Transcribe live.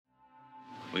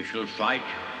We shall fight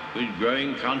with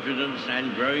growing confidence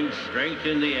and growing strength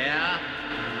in the air.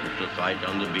 We shall fight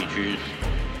on the beaches.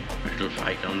 We shall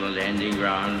fight on the landing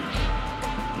grounds.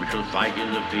 We shall fight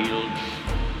in the fields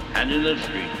and in the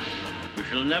streets. We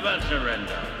shall never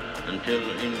surrender until,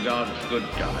 in God's good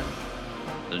time,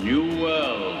 the new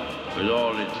world, with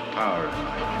all its power and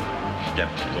might,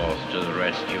 steps forth to the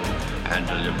rescue and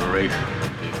the liberation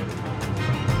of people.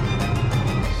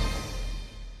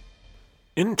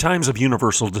 In times of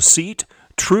universal deceit,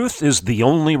 truth is the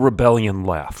only rebellion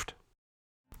left.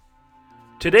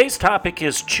 Today's topic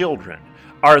is children.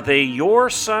 Are they your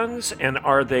sons and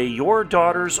are they your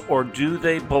daughters, or do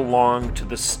they belong to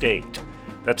the state?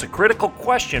 That's a critical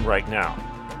question right now.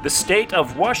 The state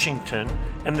of Washington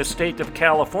and the state of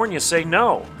California say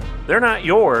no, they're not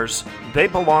yours, they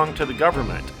belong to the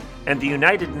government. And the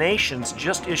United Nations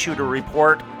just issued a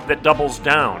report that doubles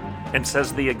down and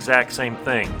says the exact same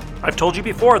thing. I've told you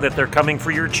before that they're coming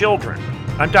for your children.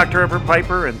 I'm Dr. Everett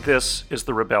Piper, and this is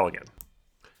The Rebellion.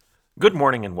 Good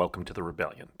morning and welcome to The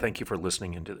Rebellion. Thank you for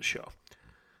listening into the show.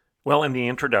 Well, in the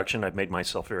introduction, I've made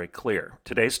myself very clear.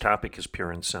 Today's topic is pure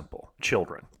and simple: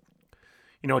 children.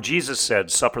 You know, Jesus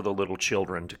said, "Suffer the little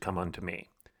children to come unto me."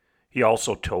 He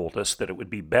also told us that it would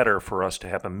be better for us to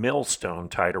have a millstone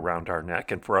tied around our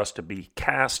neck and for us to be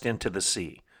cast into the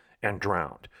sea and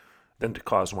drowned than to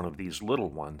cause one of these little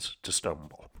ones to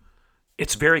stumble.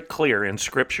 It's very clear in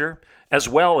Scripture, as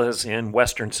well as in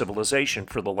Western civilization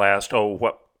for the last,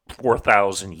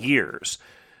 4,000 years,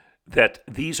 that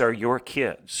these are your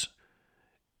kids.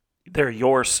 They're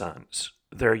your sons.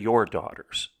 They're your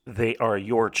daughters. They are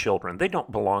your children. They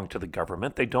don't belong to the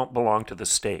government. They don't belong to the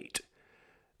state.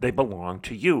 They belong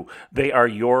to you. They are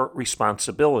your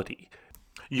responsibility.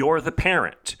 You're the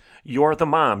parent. You're the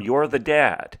mom. You're the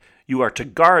dad. You are to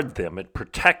guard them and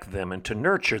protect them and to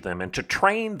nurture them and to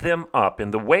train them up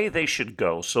in the way they should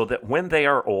go so that when they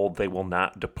are old, they will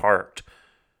not depart.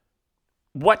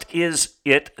 What is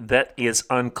it that is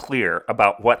unclear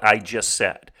about what I just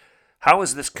said? How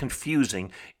is this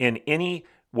confusing in any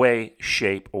way,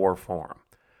 shape, or form?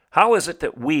 How is it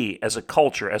that we, as a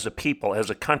culture, as a people, as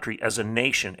a country, as a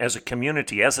nation, as a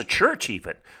community, as a church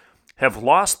even, have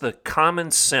lost the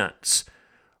common sense,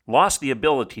 lost the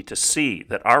ability to see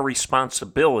that our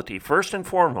responsibility, first and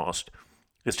foremost,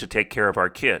 is to take care of our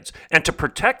kids and to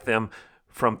protect them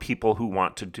from people who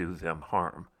want to do them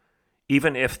harm,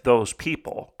 even if those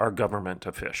people are government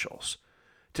officials?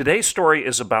 Today's story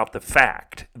is about the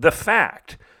fact,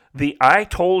 the I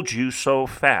told you so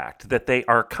fact, that they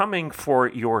are coming for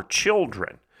your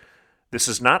children. This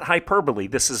is not hyperbole.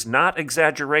 This is not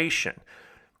exaggeration.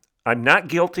 I'm not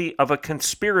guilty of a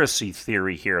conspiracy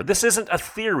theory here. This isn't a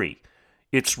theory.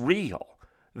 It's real.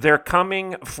 They're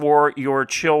coming for your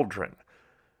children.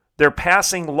 They're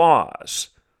passing laws,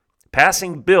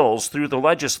 passing bills through the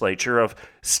legislature of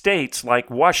states like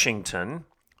Washington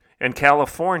and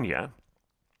California,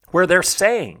 where they're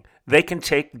saying they can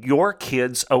take your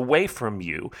kids away from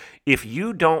you if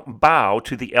you don't bow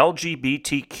to the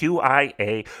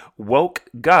LGBTQIA woke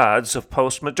gods of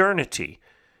postmodernity.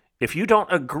 If you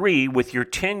don't agree with your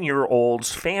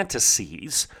 10-year-old's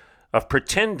fantasies of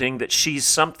pretending that she's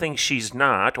something she's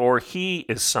not or he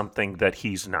is something that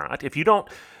he's not, if you don't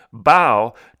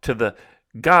bow to the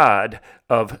god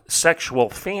of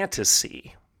sexual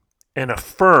fantasy and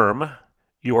affirm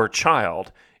your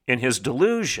child in his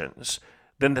delusions,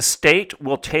 then the state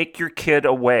will take your kid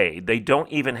away. They don't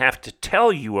even have to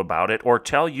tell you about it or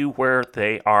tell you where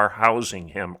they are housing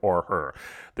him or her.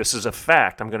 This is a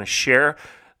fact. I'm going to share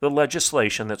the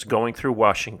legislation that's going through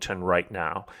Washington right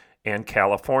now and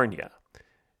California.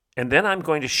 And then I'm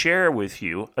going to share with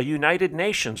you a United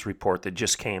Nations report that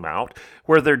just came out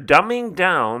where they're dumbing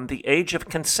down the age of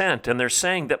consent, and they're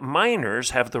saying that minors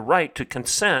have the right to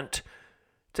consent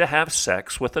to have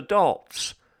sex with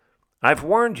adults. I've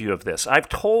warned you of this. I've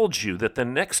told you that the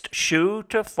next shoe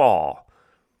to fall,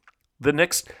 the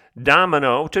next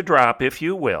domino to drop, if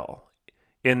you will,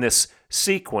 in this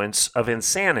sequence of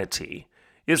insanity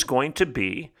is going to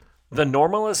be the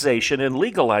normalization and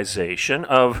legalization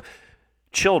of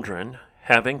children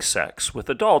having sex with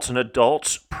adults and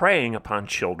adults preying upon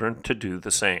children to do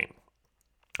the same.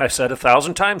 I've said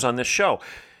 1,000 times on this show,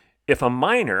 if a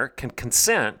minor can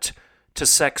consent to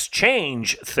sex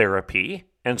change therapy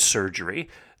and surgery,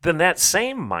 then that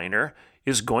same minor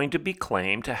is going to be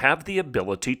claimed to have the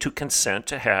ability to consent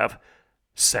to have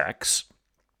sex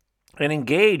and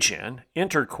engage in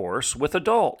intercourse with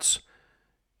adults.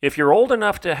 If you're old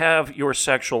enough to have your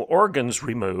sexual organs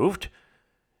removed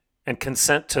and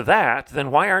consent to that, then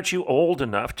why aren't you old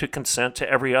enough to consent to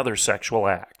every other sexual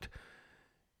act?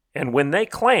 And when they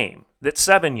claim that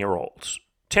 7-year-olds,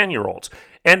 10-year-olds.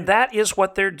 And that is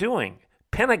what they're doing.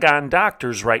 Pentagon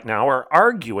doctors right now are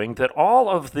arguing that all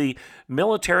of the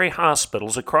military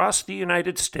hospitals across the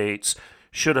United States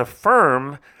should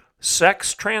affirm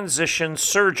sex transition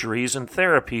surgeries and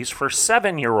therapies for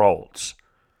 7-year-olds.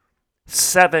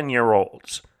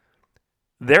 7-year-olds.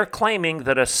 They're claiming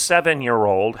that a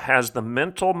 7-year-old has the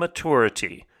mental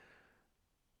maturity,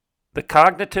 the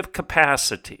cognitive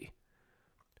capacity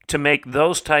to make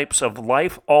those types of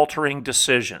life-altering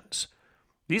decisions.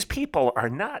 These people are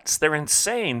nuts. They're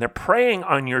insane. They're preying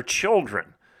on your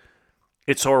children.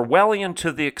 It's Orwellian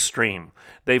to the extreme.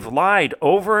 They've lied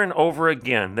over and over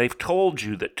again. They've told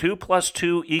you that 2 +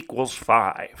 2 =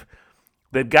 5.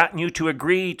 They've gotten you to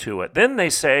agree to it. Then they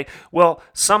say, well,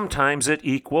 sometimes it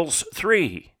equals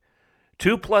 3.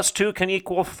 2 + 2 can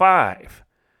equal 5.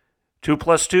 2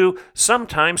 + 2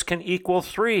 sometimes can equal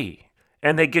 3.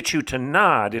 And they get you to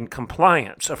nod in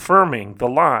compliance, affirming the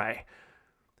lie,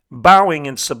 bowing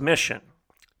in submission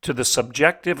to the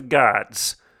subjective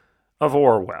gods of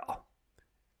Orwell.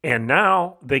 And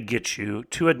now they get you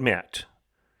to admit,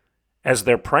 as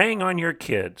they're preying on your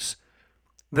kids,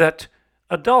 that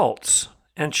adults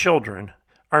and children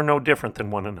are no different than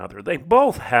one another. They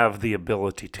both have the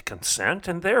ability to consent,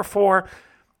 and therefore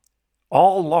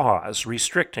all laws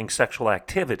restricting sexual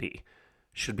activity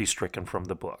should be stricken from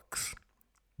the books.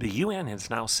 The UN is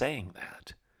now saying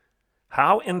that.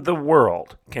 How in the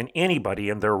world can anybody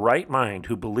in their right mind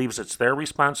who believes it's their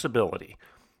responsibility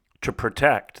to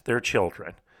protect their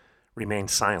children remain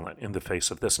silent in the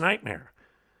face of this nightmare?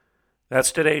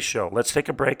 That's today's show. Let's take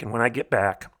a break, and when I get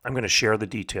back, I'm going to share the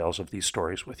details of these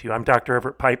stories with you. I'm Dr.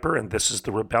 Everett Piper, and this is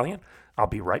The Rebellion. I'll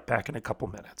be right back in a couple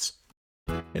minutes.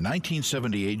 In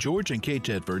 1978, George and Kate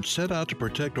Tedford set out to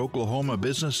protect Oklahoma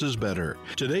businesses better.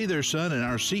 Today, their son and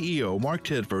our CEO, Mark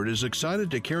Tedford, is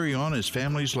excited to carry on his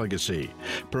family's legacy.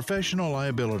 Professional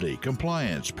liability,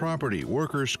 compliance, property,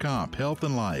 workers' comp, health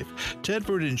and life.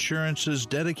 Tedford Insurance's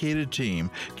dedicated team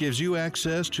gives you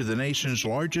access to the nation's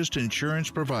largest insurance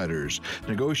providers,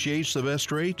 negotiates the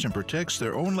best rates, and protects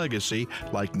their own legacy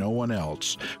like no one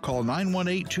else. Call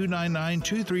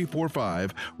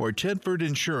 918-299-2345 or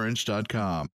tedfordinsurance.com.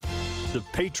 The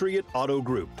Patriot Auto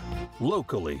Group,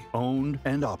 locally owned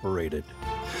and operated.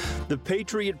 The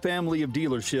Patriot family of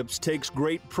dealerships takes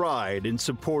great pride in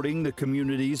supporting the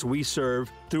communities we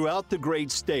serve throughout the great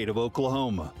state of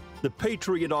Oklahoma. The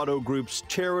Patriot Auto Group's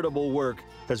charitable work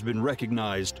has been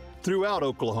recognized throughout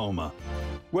Oklahoma.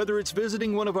 Whether it's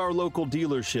visiting one of our local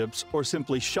dealerships or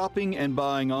simply shopping and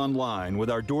buying online with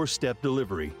our doorstep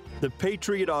delivery, the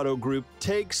Patriot Auto Group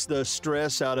takes the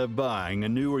stress out of buying a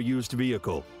new or used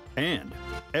vehicle. And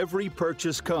every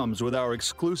purchase comes with our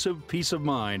exclusive peace of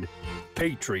mind,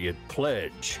 Patriot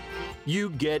Pledge.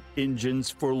 You get engines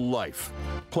for life,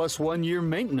 plus 1-year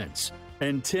maintenance,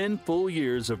 and 10 full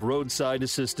years of roadside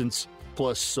assistance,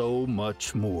 plus so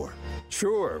much more.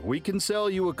 Sure, we can sell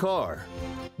you a car,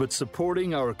 but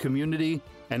supporting our community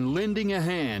and lending a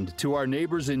hand to our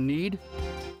neighbors in need?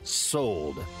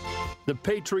 Sold. The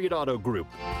Patriot Auto Group.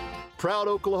 Proud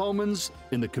Oklahomans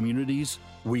in the communities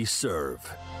we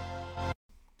serve.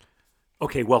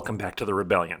 Okay, welcome back to The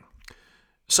Rebellion.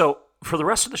 So, for the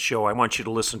rest of the show, I want you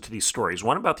to listen to these stories.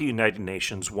 One about the United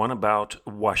Nations, one about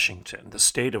Washington, the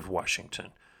state of Washington.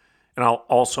 And I'll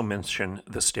also mention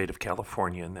the state of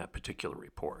California in that particular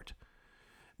report.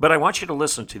 But I want you to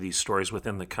listen to these stories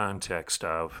within the context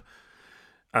of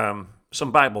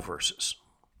some Bible verses.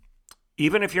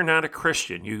 Even if you're not a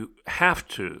Christian, you have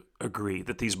to agree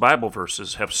that these Bible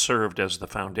verses have served as the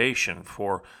foundation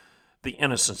for the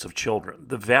innocence of children,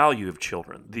 the value of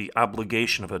children, the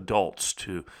obligation of adults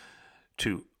to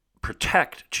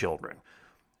protect children.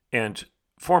 And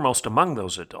foremost among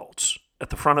those adults,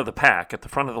 at the front of the pack, at the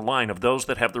front of the line of those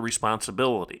that have the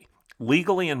responsibility,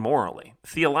 legally and morally,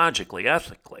 theologically,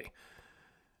 ethically,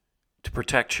 to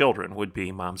protect children would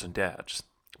be moms and dads,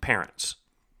 parents.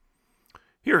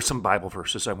 Here are some Bible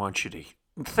verses I want you to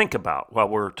think about while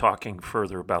we're talking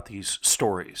further about these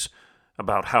stories,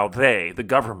 about how they, the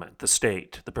government, the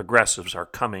state, the progressives, are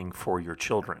coming for your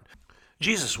children.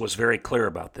 Jesus was very clear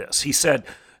about this. He said,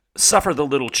 "Suffer the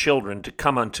little children to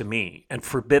come unto me, and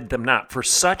forbid them not, for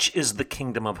such is the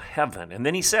kingdom of heaven." And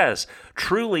then he says,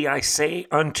 "Truly I say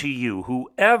unto you,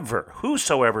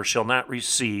 whosoever shall not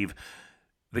receive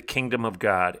the kingdom of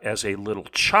God as a little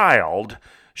child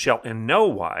shall in no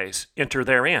wise enter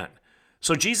therein."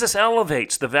 So Jesus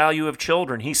elevates the value of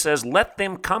children. He says, let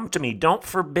them come to me. Don't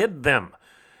forbid them.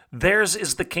 Theirs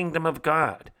is the kingdom of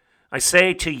God. I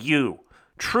say to you,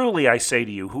 truly I say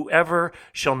to you, whoever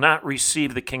shall not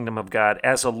receive the kingdom of God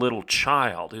as a little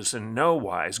child is in no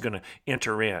wise going to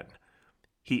enter in.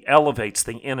 He elevates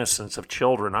the innocence of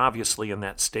children, obviously, in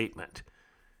that statement.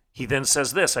 He then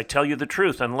says this, I tell you the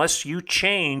truth, unless you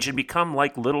change and become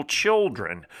like little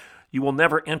children, you will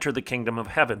never enter the kingdom of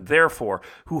heaven. Therefore,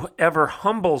 whoever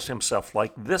humbles himself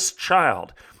like this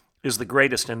child is the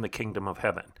greatest in the kingdom of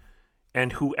heaven.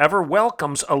 And whoever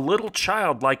welcomes a little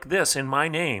child like this in my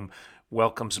name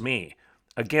welcomes me.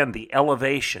 Again, the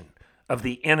elevation of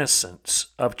the innocence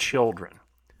of children.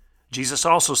 Jesus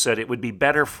also said it would be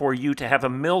better for you to have a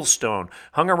millstone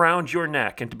hung around your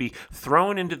neck and to be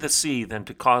thrown into the sea than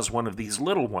to cause one of these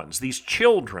little ones, these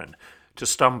children, to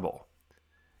stumble.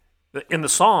 In the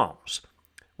Psalms,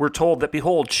 we're told that,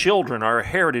 behold, children are a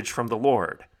heritage from the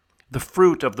Lord. The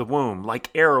fruit of the womb, like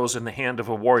arrows in the hand of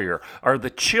a warrior, are the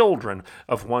children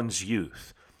of one's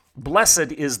youth.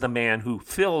 Blessed is the man who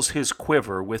fills his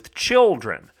quiver with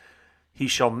children. He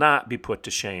shall not be put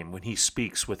to shame when he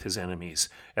speaks with his enemies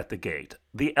at the gate.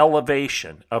 The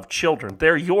elevation of children,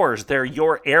 they're yours. They're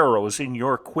your arrows in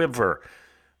your quiver.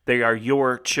 They are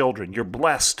your children. You're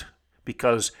blessed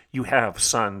because you have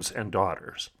sons and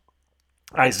daughters.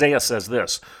 Isaiah says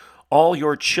this, all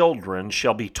your children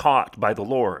shall be taught by the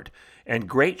Lord, and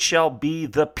great shall be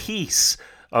the peace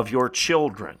of your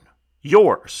children.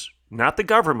 Yours, not the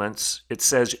government's. It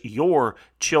says your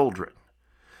children.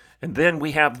 And then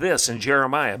we have this in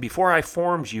Jeremiah, before I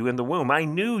formed you in the womb, I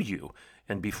knew you,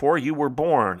 and before you were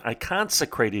born, I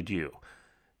consecrated you.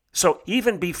 So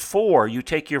even before you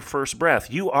take your first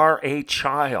breath, you are a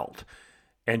child.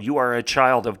 And you are a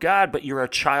child of God, but you're a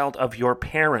child of your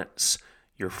parents.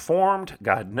 You're formed,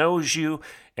 God knows you,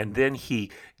 and then he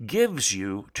gives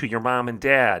you to your mom and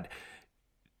dad.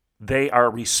 They are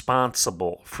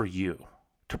responsible for you,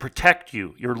 to protect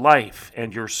you, your life,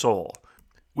 and your soul.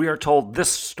 We are told this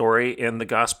story in the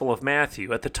Gospel of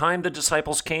Matthew. At the time the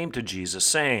disciples came to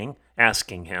Jesus,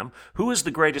 asking him, who is the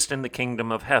greatest in the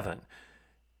kingdom of heaven?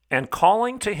 And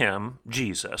calling to him,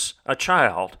 Jesus, a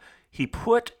child, he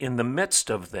put in the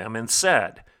midst of them and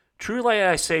said, truly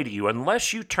I say to you,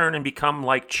 unless you turn and become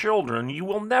like children, you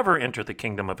will never enter the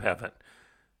kingdom of heaven.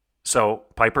 So,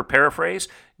 Piper paraphrase,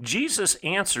 Jesus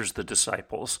answers the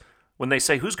disciples when they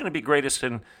say, who's going to be greatest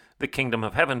in the kingdom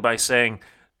of heaven, by saying,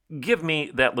 give me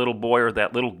that little boy or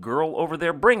that little girl over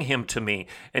there, bring him to me.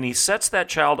 And he sets that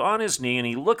child on his knee and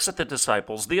he looks at the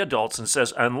disciples, the adults, and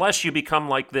says, unless you become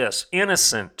like this,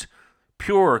 innocent,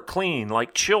 pure, clean,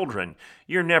 like children,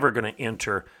 you're never going to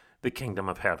enter the kingdom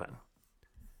of heaven.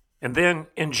 And then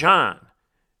in John,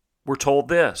 we're told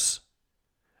this,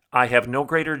 I have no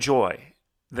greater joy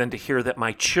than to hear that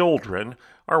my children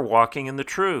are walking in the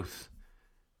truth.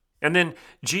 And then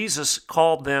Jesus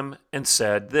called them and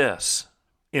said this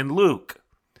in Luke,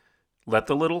 let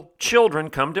the little children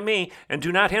come to me and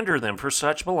do not hinder them, for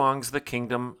such belongs the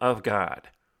kingdom of God.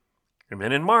 And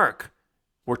then in Mark,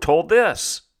 we're told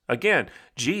this. Again,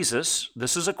 Jesus,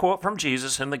 this is a quote from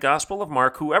Jesus in the Gospel of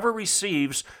Mark, whoever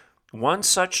receives one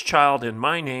such child in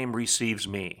my name receives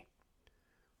me.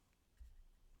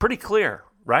 Pretty clear,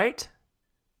 right?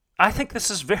 I think this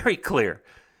is very clear.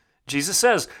 Jesus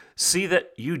says, see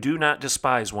that you do not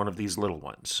despise one of these little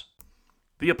ones.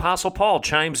 The Apostle Paul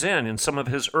chimes in some of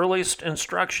his earliest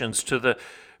instructions to the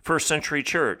first century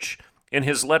church. In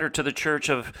his letter to the church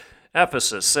of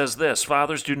Ephesus says this,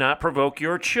 fathers, do not provoke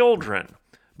your children,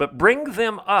 but bring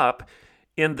them up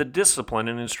in the discipline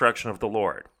and instruction of the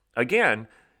Lord. Again,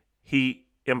 he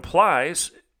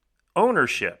implies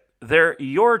ownership. They're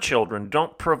your children.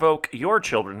 Don't provoke your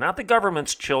children, not the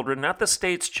government's children, not the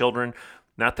state's children,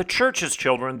 not the church's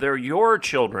children. They're your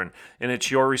children, and it's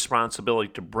your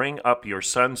responsibility to bring up your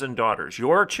sons and daughters,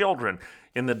 your children,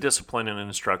 in the discipline and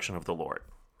instruction of the Lord.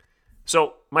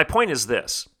 So my point is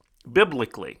this.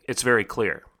 Biblically, it's very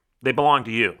clear. They belong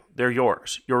to you. They're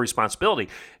yours, your responsibility,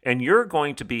 and you're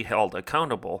going to be held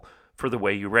accountable for the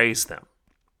way you raise them.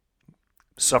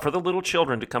 Suffer the little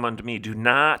children to come unto me. Do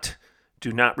not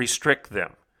restrict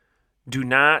them. Do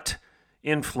not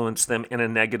influence them in a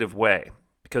negative way.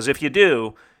 Because if you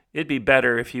do, it'd be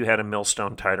better if you had a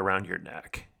millstone tied around your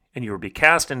neck and you would be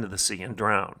cast into the sea and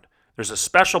drowned. There's a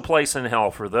special place in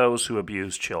hell for those who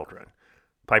abuse children.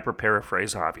 Piper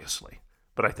paraphrase, obviously.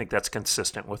 But I think that's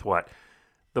consistent with what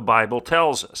the Bible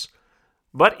tells us.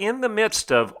 But in the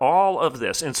midst of all of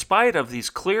this, in spite of these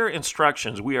clear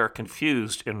instructions, we are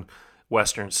confused in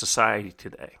Western society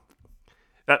today.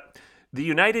 The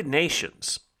United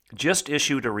Nations just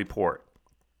issued a report.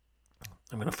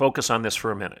 I'm going to focus on this for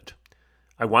a minute.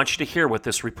 I want you to hear what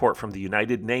this report from the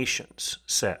United Nations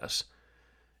says.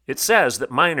 It says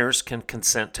that minors can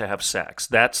consent to have sex.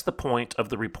 That's the point of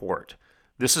the report.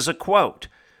 This is a quote.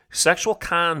 Sexual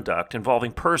conduct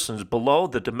involving persons below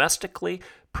the domestically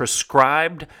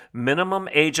prescribed minimum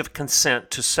age of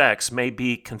consent to sex may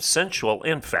be consensual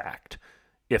in fact,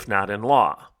 if not in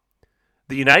law.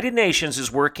 The United Nations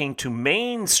is working to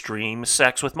mainstream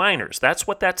sex with minors. That's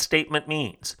what that statement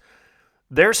means.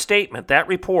 Their statement, that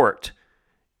report,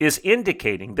 is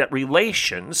indicating that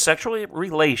sexual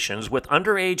relations with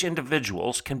underage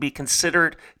individuals can be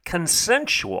considered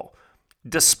consensual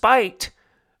despite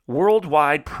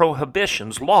worldwide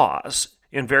prohibitions, laws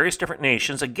in various different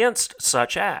nations against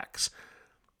such acts.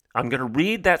 I'm going to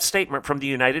read that statement from the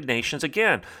United Nations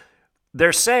again.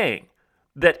 They're saying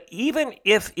that even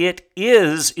if it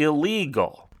is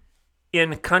illegal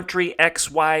in country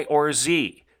X, Y, or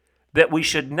Z, that we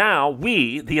should now,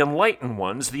 we, the enlightened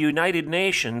ones, the United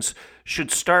Nations,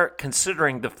 should start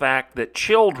considering the fact that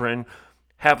children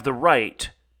have the right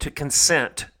to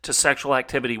consent to sexual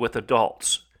activity with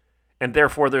adults. And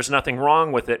therefore, there's nothing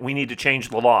wrong with it. We need to change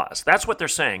the laws. That's what they're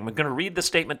saying. I'm going to read the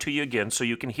statement to you again so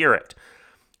you can hear it.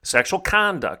 Sexual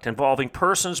conduct involving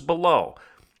persons below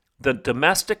the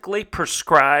domestically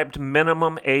prescribed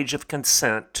minimum age of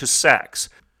consent to sex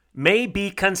may be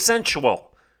consensual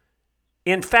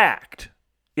in fact,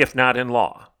 if not in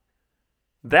law.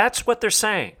 That's what they're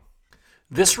saying.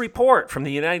 This report from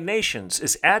the United Nations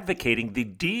is advocating the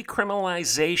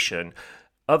decriminalization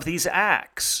of these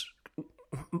acts,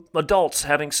 adults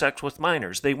having sex with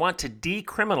minors. They want to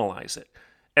decriminalize it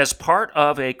as part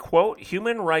of a, quote,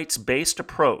 human rights-based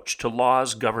approach to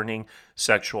laws governing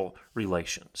sexual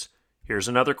relations. Here's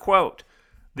another quote.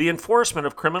 The enforcement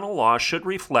of criminal law should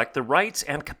reflect the rights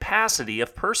and capacity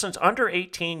of persons under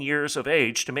 18 years of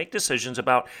age to make decisions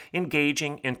about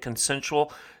engaging in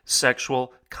consensual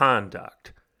sexual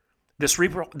conduct. This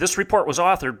report was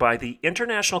authored by the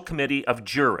International Committee of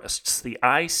Jurists, the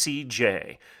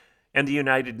ICJ, and the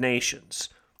United Nations,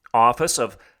 Office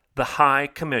of the High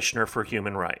Commissioner for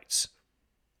Human Rights.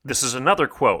 This is another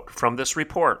quote from this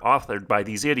report authored by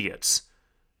these idiots,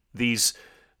 these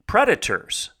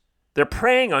predators. They're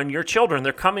preying on your children.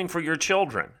 They're coming for your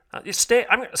children. I'm going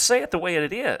to say it the way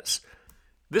it is.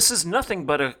 This is nothing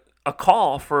but a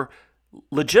call for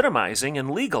legitimizing and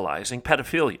legalizing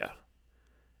pedophilia.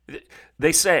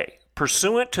 They say,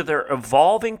 pursuant to their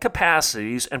evolving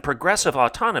capacities and progressive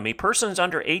autonomy, persons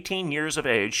under 18 years of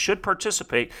age should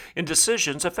participate in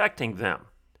decisions affecting them,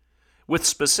 with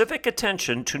specific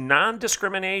attention to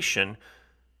non-discrimination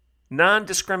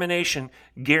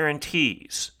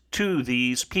guarantees to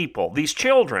these people, these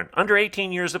children under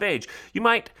 18 years of age. You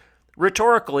might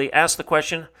rhetorically ask the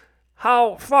question,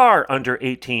 how far under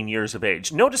 18 years of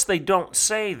age? Notice they don't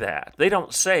say that. They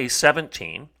don't say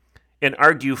 17 and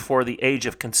argue for the age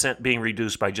of consent being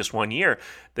reduced by just 1 year.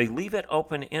 They leave it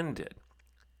open-ended.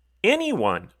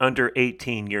 Anyone under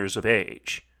 18 years of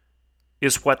age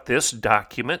is what this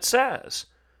document says.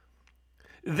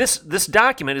 This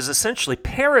document is essentially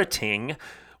parroting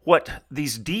what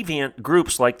these deviant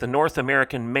groups like the North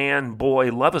American Man-Boy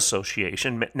Love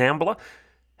Association, NAMBLA,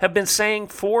 have been saying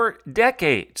for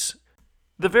decades.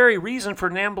 The very reason for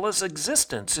NAMBLA's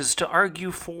existence is to argue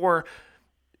for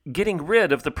getting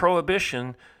rid of the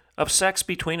prohibition of sex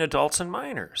between adults and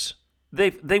minors.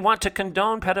 They want to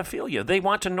condone pedophilia. They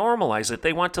want to normalize it.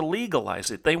 They want to legalize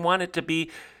it. They want it to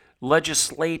be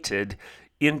legislated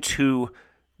into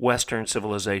Western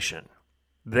civilization.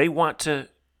 They want to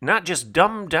not just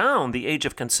dumb down the age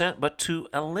of consent, but to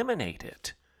eliminate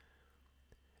it.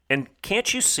 And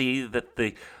can't you see that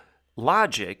the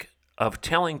logic of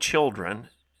telling children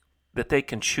that they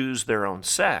can choose their own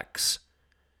sex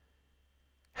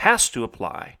has to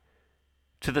apply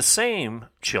to the same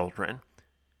children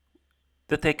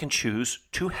that they can choose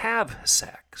to have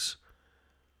sex?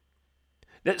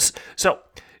 So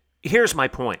here's my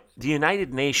point. The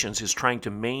United Nations is trying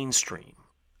to mainstream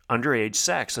underage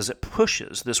sex as it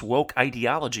pushes this woke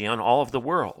ideology on all of the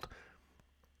world.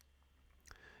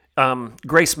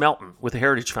 Grace Melton with the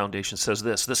Heritage Foundation says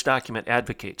this document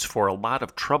advocates for a lot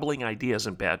of troubling ideas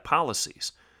and bad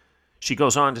policies. She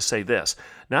goes on to say this,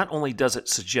 not only does it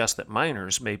suggest that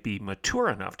minors may be mature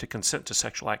enough to consent to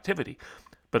sexual activity,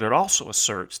 but it also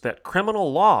asserts that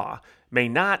criminal law may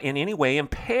not in any way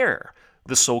impair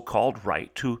the so-called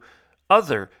right to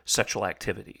other sexual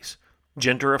activities.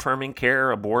 Gender-affirming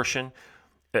care, abortion,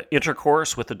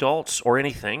 intercourse with adults, or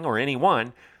anything or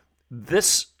anyone.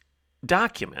 This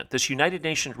document, this United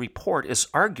Nations report, is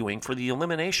arguing for the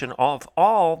elimination of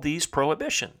all these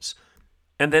prohibitions.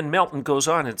 And then Melton goes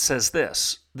on and says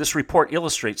this report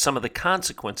illustrates some of the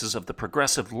consequences of the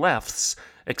progressive left's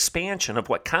expansion of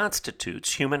what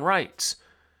constitutes human rights.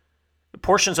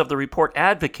 Portions of the report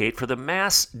advocate for the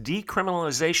mass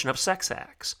decriminalization of sex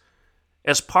acts.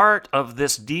 As part of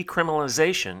this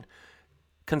decriminalization,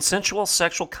 consensual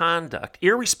sexual conduct,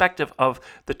 irrespective of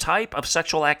the type of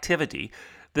sexual activity,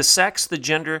 the sex, the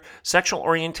gender, sexual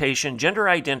orientation, gender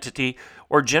identity,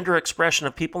 or gender expression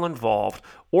of people involved,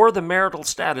 or the marital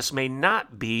status may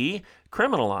not be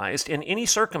criminalized in any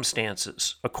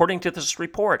circumstances. According to this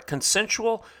report,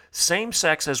 consensual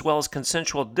same-sex as well as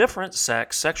consensual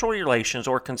different-sex sexual relations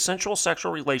or consensual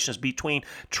sexual relations between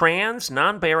trans,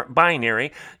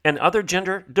 non-binary, and other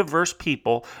gender-diverse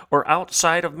people or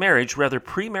outside of marriage, whether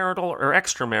premarital or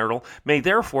extramarital, may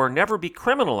therefore never be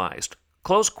criminalized.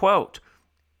 Close quote.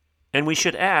 And we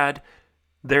should add,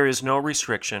 there is no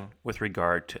restriction with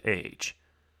regard to age.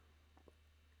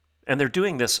 And they're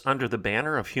doing this under the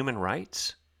banner of human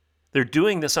rights? They're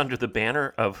doing this under the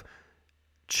banner of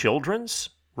children's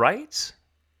rights?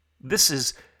 This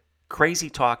is crazy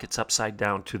talk. It's upside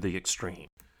down to the extreme.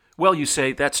 Well, you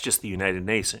say that's just the United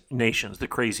Nations, the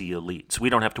crazy elites. We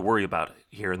don't have to worry about it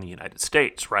here in the United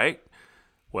States, right?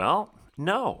 Well,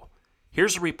 no.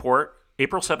 Here's a report,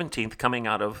 April 17th, coming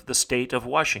out of the state of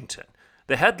Washington.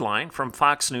 The headline from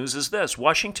Fox News is this: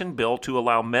 Washington bill to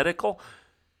allow medical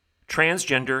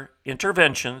transgender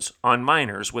interventions on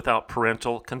minors without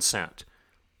parental consent.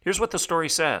 Here's what the story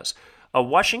says. A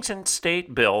Washington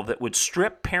state bill that would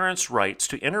strip parents' rights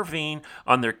to intervene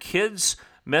on their kids'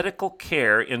 medical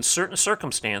care in certain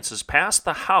circumstances passed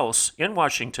the House in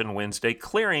Washington Wednesday,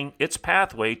 clearing its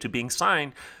pathway to being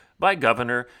signed by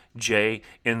Governor Jay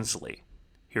Inslee.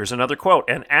 Here's another quote.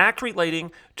 An act relating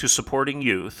to supporting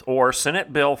youth, or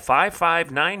Senate Bill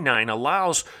 5599,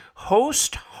 allows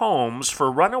host homes for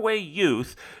runaway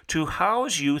youth to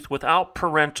house youth without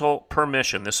parental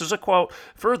permission. This is a quote.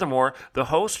 Furthermore, the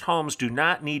host homes do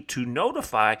not need to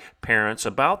notify parents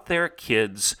about their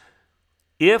kids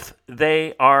if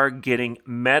they are getting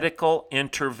medical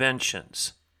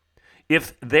interventions.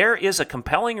 If there is a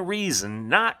compelling reason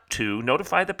not to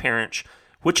notify the parent,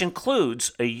 which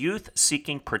includes a youth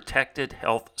seeking protected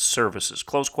health services.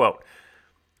 Close quote.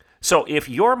 So if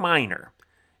you're minor,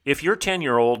 if you're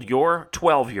 10-year-old, your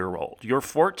 12-year-old, your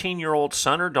 14-year-old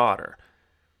son or daughter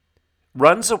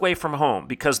runs away from home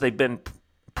because they've been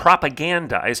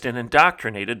propagandized and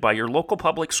indoctrinated by your local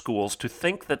public schools to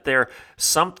think that they're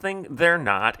something they're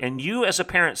not, and you as a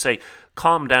parent say,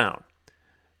 calm down.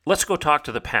 Let's go talk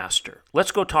to the pastor.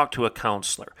 Let's go talk to a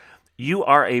counselor. You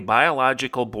are a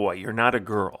biological boy. You're not a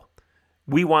girl.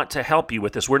 We want to help you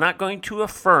with this. We're not going to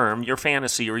affirm your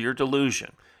fantasy or your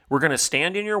delusion. We're going to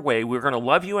stand in your way. We're going to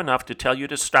love you enough to tell you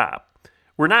to stop.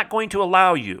 We're not going to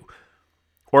allow you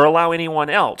or allow anyone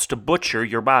else to butcher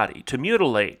your body, to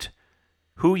mutilate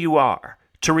who you are,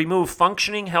 to remove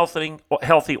functioning,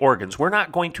 healthy organs. We're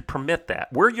not going to permit that.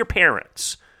 We're your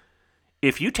parents.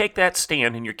 If you take that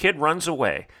stand and your kid runs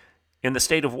away, in the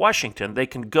state of Washington, they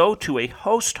can go to a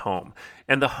host home,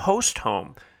 and the host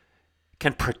home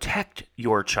can protect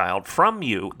your child from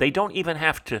you. They don't even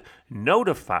have to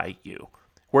notify you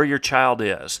where your child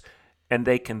is, and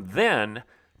they can then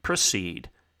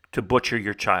proceed to butcher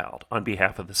your child on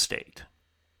behalf of the state,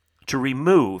 to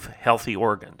remove healthy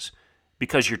organs,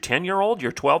 because your 10-year-old,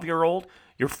 your 12-year-old,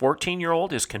 your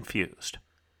 14-year-old is confused.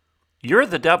 You're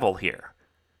the devil here,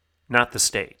 not the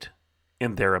state,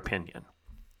 in their opinion.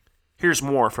 Here's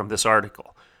more from this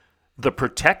article. The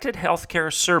protected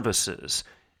healthcare services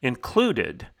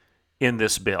included in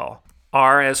this bill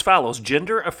are as follows: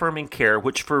 gender-affirming care,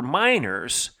 which for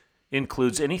minors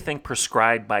includes anything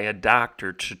prescribed by a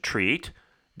doctor to treat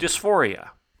dysphoria.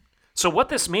 So what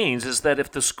this means is that if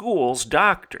the school's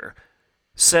doctor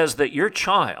says that your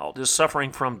child is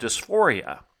suffering from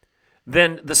dysphoria,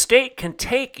 then the state can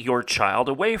take your child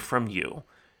away from you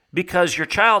because your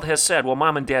child has said, well,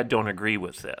 mom and dad don't agree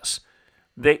with this.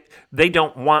 They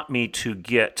don't want me to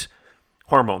get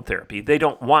hormone therapy. They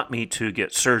don't want me to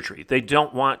get surgery. They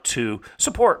don't want to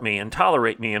support me and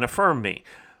tolerate me and affirm me.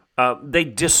 They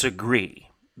disagree.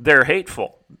 They're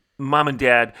hateful. Mom and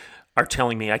dad are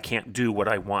telling me I can't do what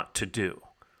I want to do.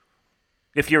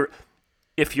 If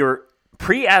your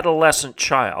pre-adolescent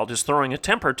child is throwing a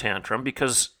temper tantrum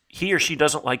because he or she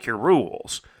doesn't like your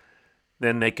rules,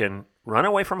 then they can run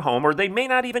away from home, or they may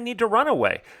not even need to run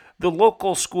away. The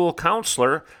local school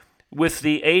counselor, with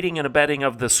the aiding and abetting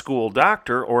of the school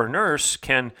doctor or nurse,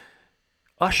 can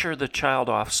usher the child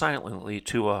off silently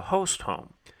to a host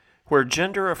home where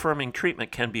gender-affirming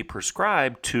treatment can be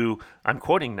prescribed to, I'm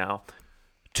quoting now,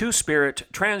 two-spirit,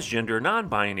 transgender,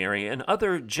 non-binary, and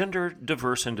other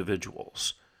gender-diverse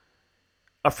individuals.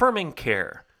 Affirming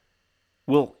care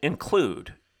will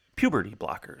include puberty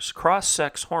blockers,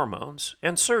 cross-sex hormones,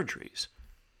 and surgeries.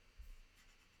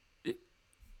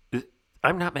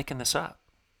 I'm not making this up.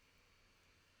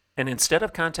 And instead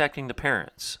of contacting the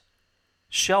parents,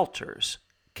 shelters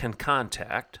can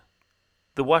contact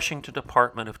the Washington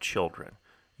Department of Children,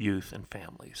 Youth, and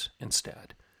Families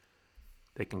instead.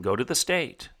 They can go to the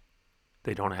state.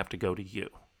 They don't have to go to you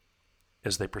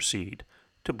as they proceed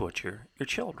to butcher your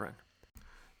children.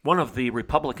 One of the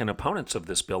Republican opponents of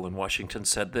this bill in Washington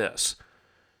said this: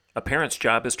 "A parent's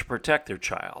job is to protect their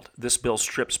child. This bill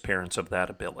strips parents of that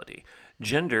ability.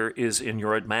 Gender is in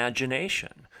your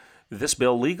imagination. This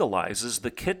bill legalizes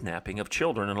the kidnapping of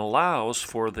children and allows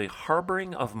for the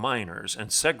harboring of minors and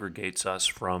segregates us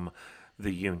from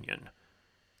the union."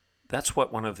 That's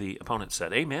what one of the opponents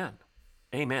said. Amen.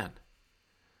 Amen.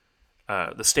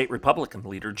 The state Republican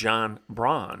leader, John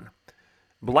Braun,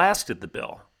 blasted the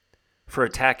bill for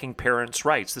attacking parents'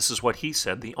 rights. This is what he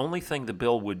said: "The only thing the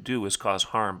bill would do is cause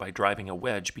harm by driving a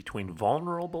wedge between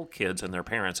vulnerable kids and their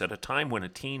parents at a time when a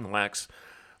teen lacks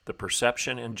the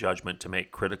perception and judgment to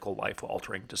make critical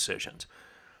life-altering decisions."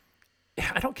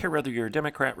 I don't care whether you're a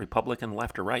Democrat, Republican,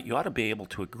 left, or right. You ought to be able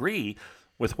to agree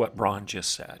with what Braun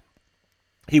just said.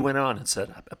 He went on and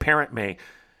said, "A parent may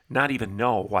not even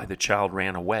know why the child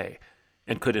ran away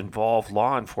and could involve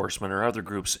law enforcement or other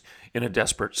groups in a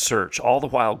desperate search, all the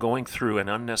while going through an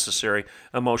unnecessary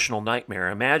emotional nightmare,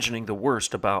 imagining the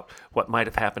worst about what might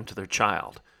have happened to their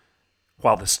child,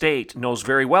 while the state knows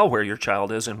very well where your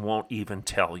child is and won't even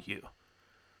tell you."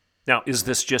 Now, is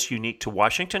this just unique to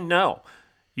Washington? No.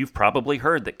 You've probably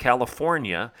heard that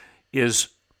California is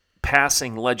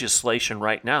passing legislation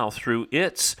right now through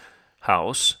its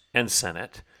House and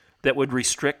Senate that would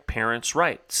restrict parents'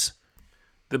 rights.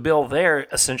 The bill there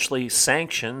essentially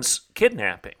sanctions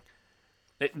kidnapping.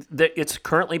 It's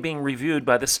currently being reviewed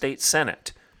by the state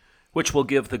Senate, which will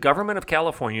give the government of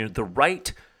California the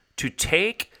right to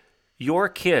take your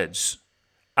kids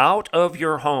out of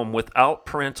your home without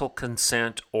parental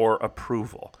consent or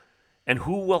approval. And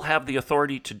who will have the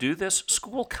authority to do this?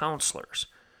 School counselors.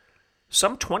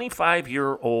 Some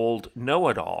 25-year-old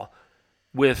know-it-all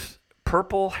with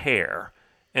purple hair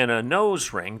and a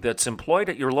nose ring that's employed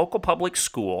at your local public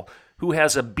school who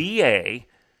has a BA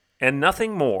and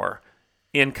nothing more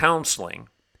in counseling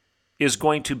is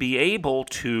going to be able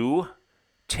to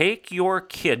take your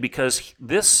kid, because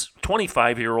this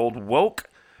 25-year-old woke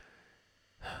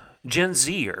Gen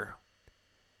Zer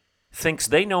thinks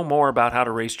they know more about how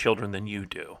to raise children than you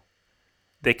do.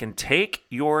 They can take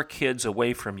your kids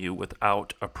away from you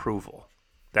without approval.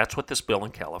 That's what this bill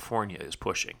in California is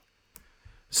pushing.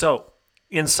 So,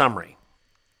 in summary,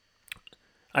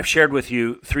 I've shared with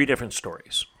you 3 different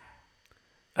stories.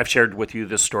 I've shared with you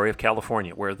this story of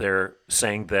California, where they're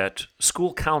saying that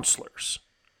school counselors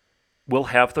will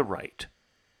have the right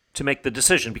to make the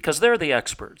decision because they're the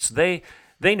experts. They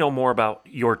know more about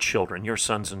your children, your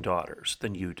sons and daughters,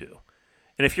 than you do.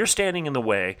 And if you're standing in the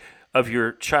way of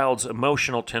your child's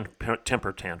emotional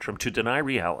temper tantrum to deny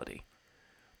reality,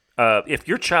 if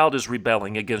your child is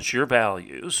rebelling against your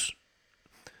values,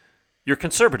 your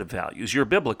conservative values, your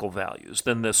biblical values,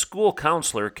 then the school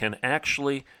counselor can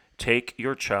actually take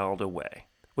your child away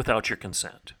without your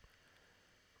consent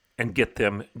and get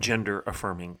them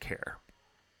gender-affirming care.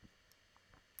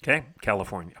 Okay?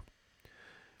 California.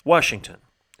 Washington,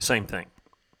 same thing.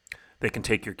 They can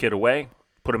take your kid away,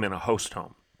 put them in a host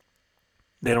home.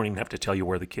 They don't even have to tell you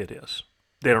where the kid is.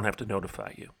 They don't have to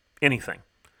notify you. Anything.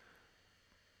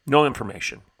 No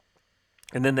information.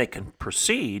 And then they can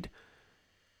proceed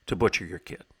to butcher your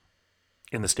kid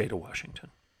in the state of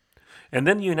Washington. And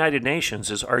then the United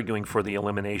Nations is arguing for the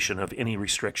elimination of any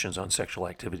restrictions on sexual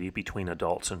activity between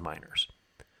adults and minors.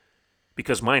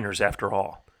 Because minors, after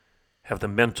all, have the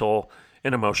mental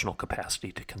and emotional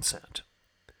capacity to consent.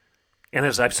 And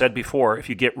as I've said before, if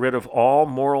you get rid of all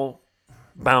moral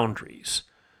boundaries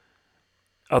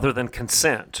other than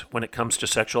consent when it comes to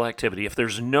sexual activity, if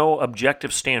there's no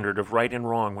objective standard of right and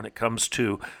wrong when it comes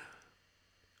to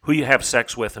who you have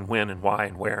sex with and when and why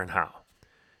and where and how,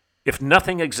 if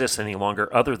nothing exists any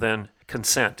longer other than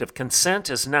consent, if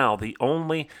consent is now the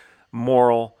only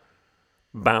moral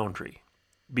boundary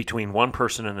between one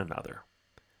person and another,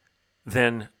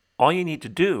 then all you need to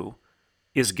do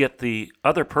is get the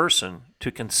other person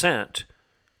to consent.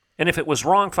 And if it was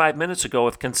wrong 5 minutes ago,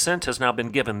 if consent has now been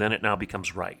given, then it now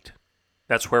becomes right.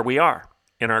 That's where we are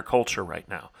in our culture right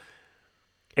now.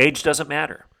 Age doesn't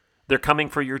matter. They're coming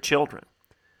for your children.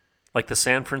 Like the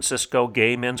San Francisco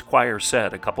Gay Men's Choir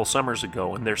said a couple summers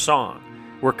ago in their song,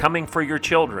 "We're coming for your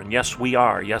children. Yes, we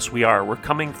are. Yes, we are. We're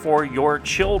coming for your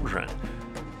children.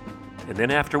 And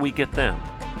then after we get them,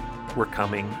 we're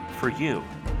coming for you."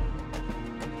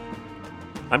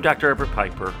 I'm Dr. Everett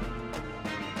Piper,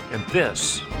 and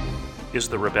this is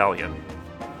The Rebellion.